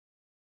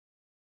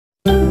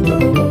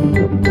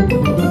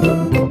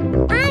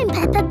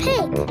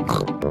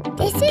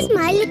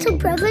little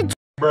brother.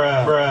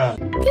 Bruh.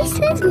 This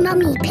is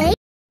Mummy Pig.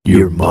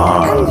 Your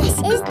mom. And this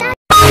is Dad.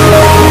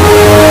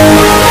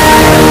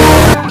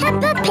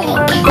 Peppa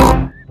Pig.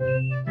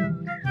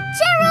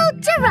 Gerald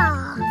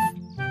Giraffe.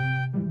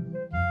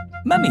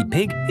 Mummy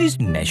Pig is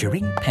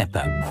measuring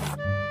Peppa.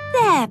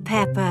 There,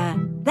 Peppa.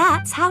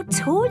 That's how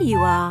tall you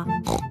are.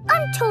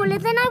 I'm taller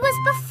than I was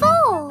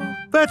before.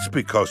 That's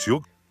because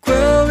you're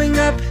growing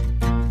up,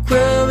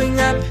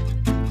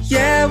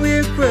 yeah,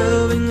 we're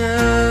growing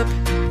up.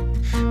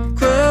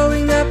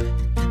 Growing up,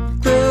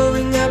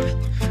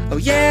 oh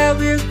yeah,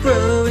 we're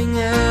growing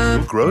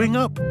up. growing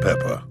up,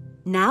 Peppa.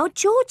 Now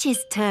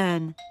George's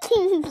turn.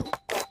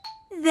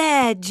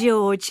 There,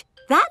 George.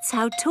 That's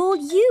how tall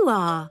you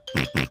are.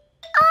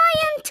 I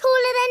am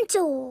taller than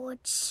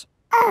George.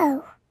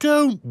 Oh.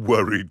 Don't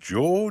worry,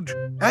 George.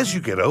 As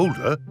you get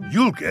older,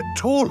 you'll get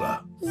taller.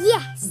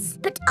 Yes,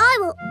 but I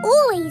will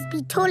always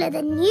be taller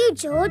than you,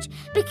 George,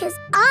 because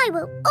I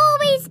will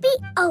always be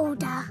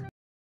older.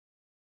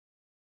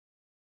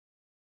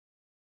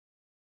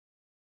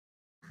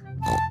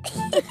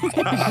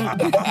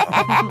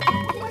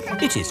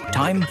 It is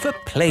time for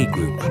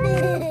playgroup.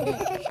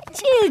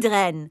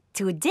 Children,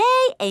 today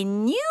a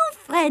new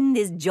friend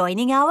is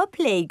joining our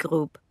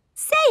playgroup.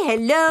 Say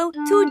hello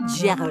to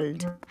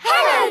Gerald.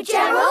 Hello,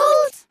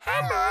 Gerald.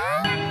 Hello.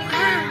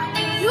 Wow,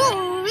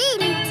 you're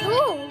really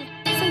tall,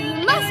 so you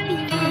must be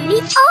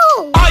really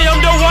old. I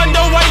am the one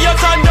your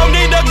son don't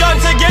need a gun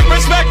to get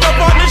respect up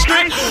on the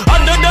street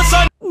under the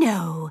sun.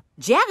 No,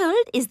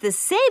 Gerald is the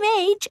same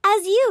age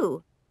as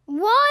you.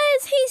 Why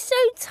is he so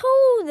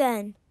tall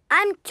then?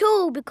 I'm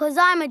tall because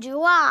I'm a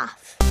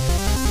giraffe.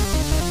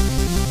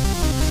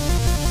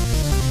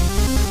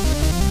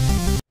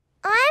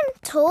 I'm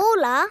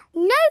taller.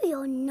 No,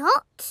 you're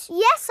not.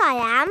 Yes, I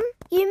am.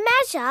 You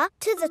measure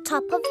to the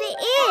top of the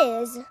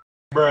ears.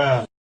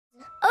 Bruh.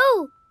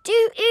 Oh,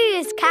 do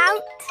ears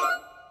count?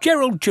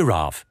 Gerald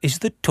Giraffe is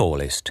the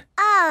tallest.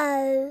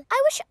 Oh,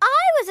 I wish I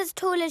was as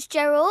tall as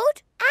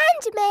Gerald.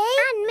 And me.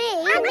 And me.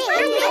 And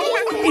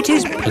me. It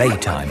is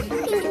playtime.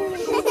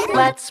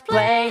 Let's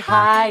play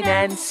hide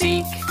and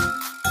seek.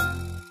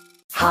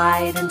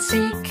 Hide and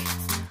seek.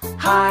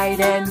 Hide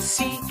and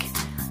seek.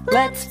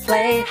 Let's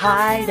play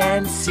hide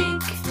and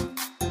seek.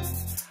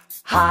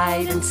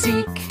 Hide and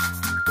seek.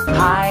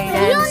 Hide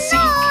and You're seek.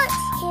 not.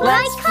 Here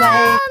Let's I play.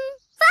 come.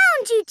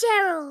 Found you,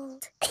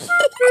 Gerald.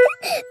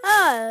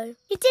 Oh,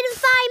 you didn't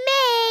find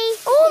me.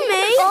 Or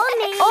me. Or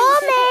me. Or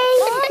me.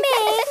 Or me.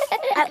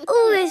 I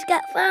always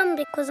get found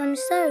because I'm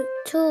so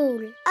tall.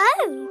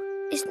 Oh.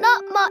 It's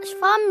not much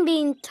fun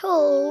being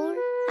tall.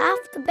 I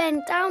have to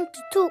bend down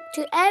to talk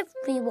to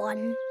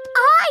everyone.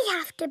 I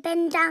have to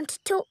bend down to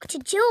talk to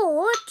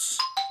George.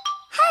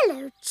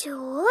 Hello,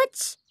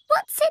 George.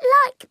 What's it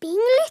like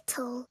being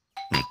little?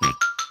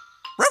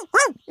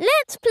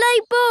 Let's play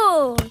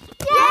ball.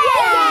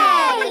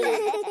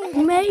 Yay!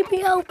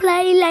 Maybe I'll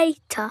play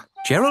later.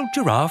 Gerald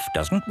Giraffe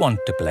doesn't want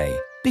to play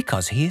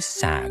because he is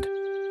sad.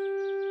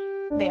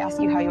 They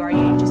ask you how you are,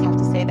 you just have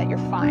to say that you're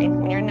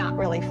fine when you're not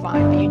really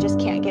fine, but you just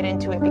can't get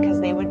into it because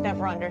they would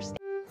never understand.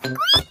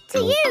 To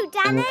you,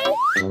 Danny.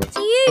 To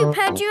you,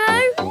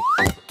 Pedro.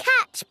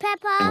 Catch,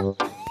 Peppa.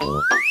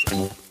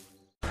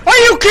 Are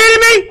you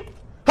kidding me?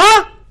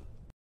 Huh?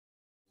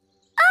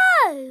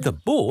 Oh! The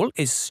ball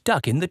is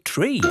stuck in the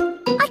tree.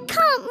 I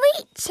can't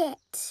reach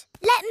it.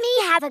 Let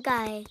me have a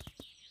go.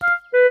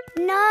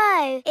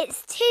 No,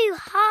 it's too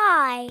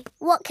high.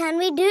 What can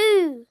we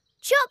do?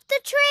 Chop the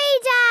tree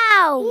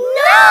down!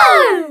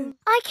 No!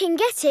 I can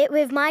get it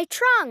with my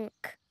trunk.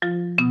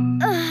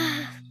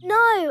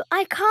 No,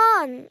 I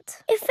can't.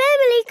 If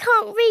Emily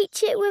can't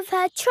reach it with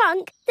her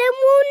trunk, then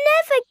we'll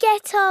never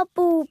get our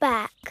ball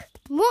back.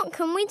 What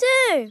can we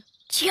do?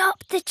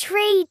 Chop the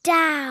tree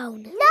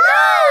down.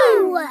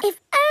 No! If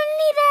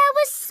only there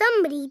was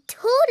somebody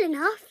tall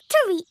enough to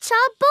reach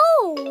our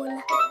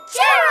ball.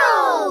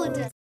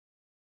 Gerald!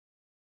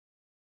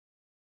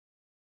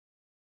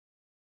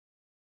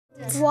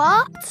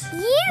 What?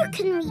 You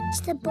can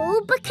reach the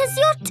ball because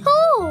you're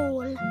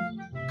tall.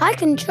 I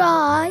can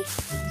try.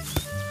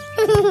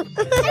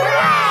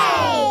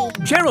 Hooray!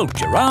 Gerald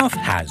Giraffe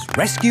has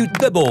rescued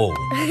the ball.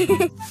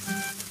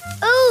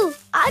 Oh,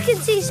 I can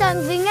see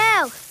something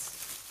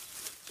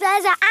else.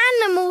 There's an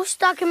animal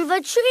stuck in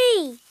the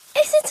tree.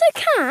 Is it a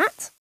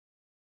cat?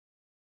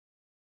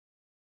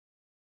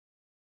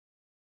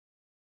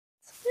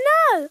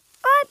 No,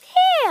 up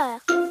here.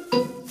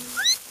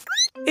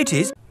 It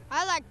is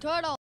I like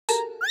turtles.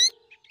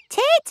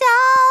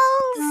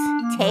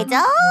 Tiddles!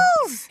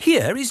 Tiddles!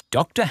 Here is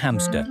Dr.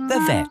 Hamster, the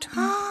vet.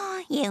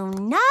 Oh, you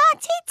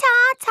naughty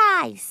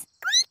tortoise.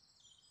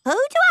 Who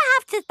do I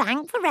have to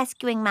thank for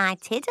rescuing my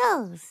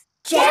Tiddles?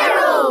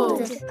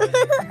 Gerald!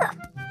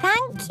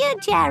 Thank you,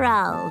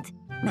 Gerald.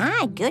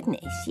 My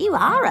goodness, you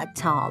are a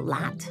tall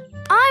lad.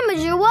 I'm a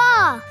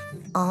giraffe.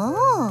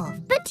 Oh,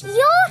 But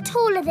you're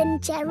taller than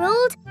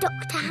Gerald,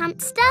 Dr.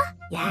 Hamster.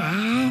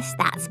 yes,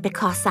 that's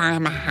because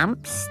I'm a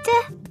hamster.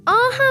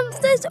 Are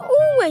hamsters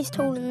always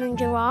taller than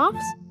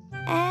giraffes?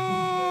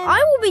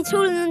 I will be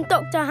taller than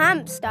Dr.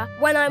 Hamster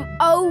when I'm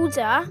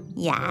older.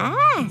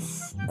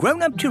 Yes.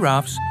 Grown-up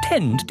giraffes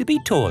tend to be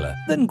taller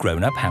than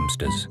grown-up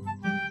hamsters.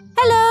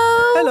 Hello.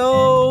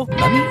 Hello!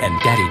 Mummy and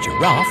Daddy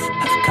Giraffe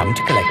have come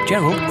to collect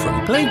Gerald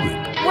from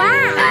playgroup. Wow,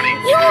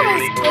 you're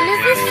as tall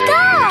as the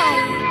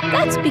sky.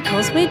 That's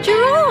because we're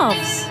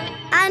giraffes.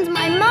 And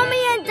my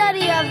mummy and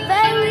daddy are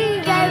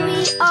very,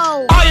 very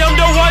old. I am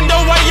the one, the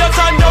way you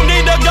turn